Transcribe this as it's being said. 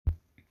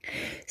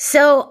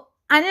So,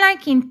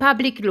 unlike in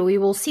public law, you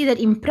will see that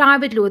in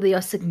private law, there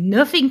are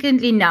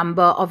significantly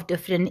number of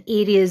different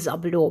areas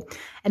of law.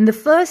 And the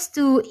first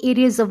two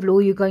areas of law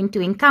you're going to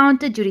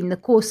encounter during the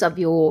course of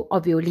your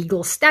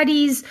legal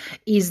studies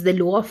is the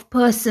law of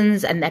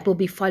persons, and that will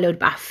be followed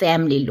by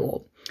family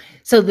law.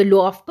 So the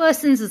law of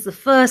persons is the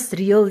first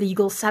real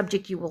legal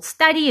subject you will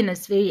study, and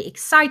it's very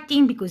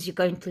exciting because you're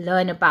going to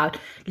learn about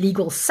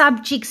legal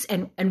subjects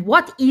and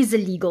what is a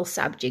legal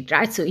subject,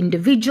 right? So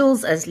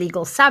individuals as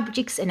legal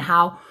subjects and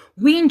how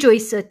we enjoy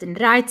certain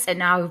rights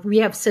and how we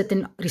have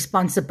certain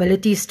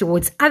responsibilities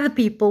towards other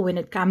people when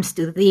it comes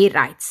to their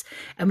rights.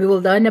 And we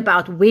will learn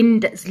about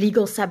when does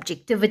legal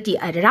subjectivity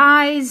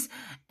arise,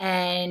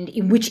 and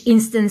in which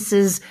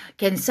instances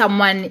can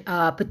someone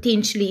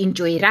potentially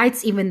enjoy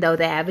rights even though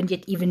they haven't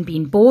yet even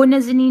been born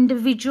as an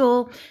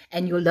individual.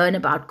 And you'll learn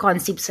about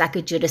concepts like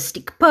a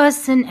juristic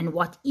person and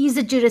what is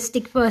a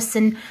juristic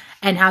person,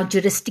 and how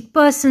juristic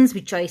persons,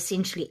 which are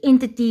essentially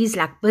entities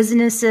like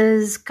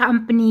businesses,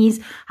 companies,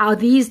 how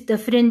these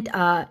different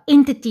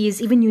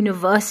entities, even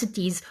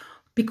universities,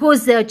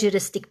 because they are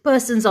juristic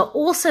persons, are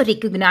also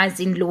recognized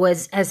in law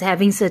as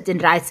having certain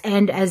rights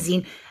and as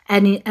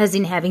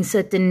in having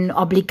certain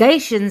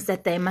obligations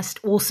that they must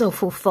also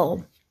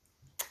fulfill.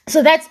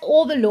 So that's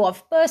all the law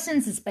of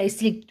persons. It's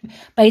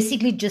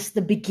basically just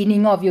the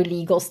beginning of your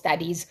legal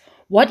studies.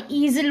 What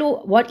is a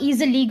law? What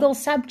is a legal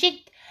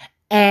subject?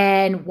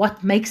 And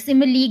what makes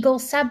them a legal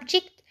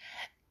subject?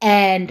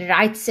 And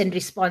rights and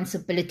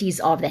responsibilities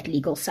of that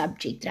legal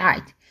subject,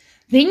 right?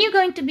 Then you're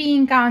going to be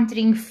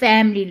encountering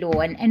family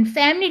law. And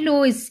family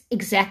law is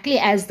exactly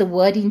as the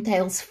word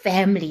entails,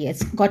 family.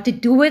 It's got to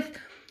do with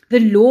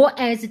the law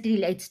as it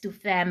relates to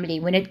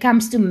family. When it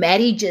comes to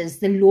marriages,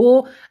 the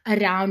law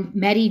around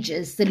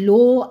marriages, the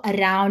law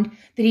around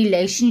the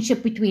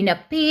relationship between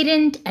a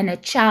parent and a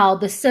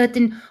child, the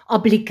certain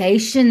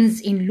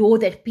obligations in law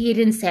that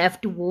parents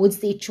have towards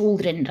their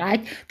children,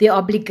 right? Their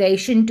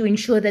obligation to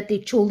ensure that their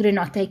children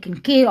are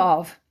taken care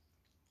of.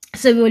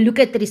 So we will look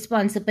at the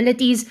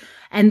responsibilities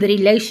and the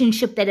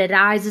relationship that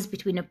arises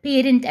between a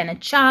parent and a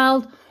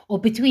child, or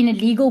between a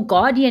legal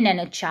guardian and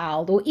a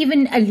child, or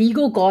even a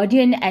legal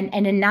guardian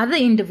and another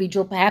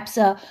individual, perhaps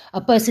a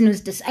person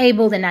who's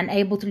disabled and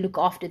unable to look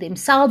after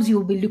themselves. You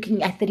will be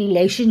looking at the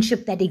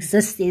relationship that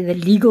exists there, the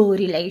legal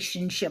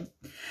relationship.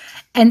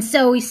 And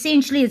so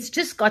essentially it's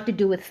just got to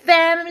do with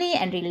family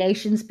and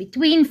relations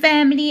between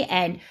family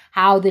and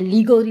how the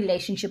legal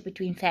relationship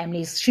between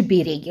families should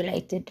be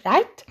regulated,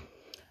 right?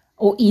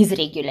 Or is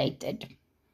regulated.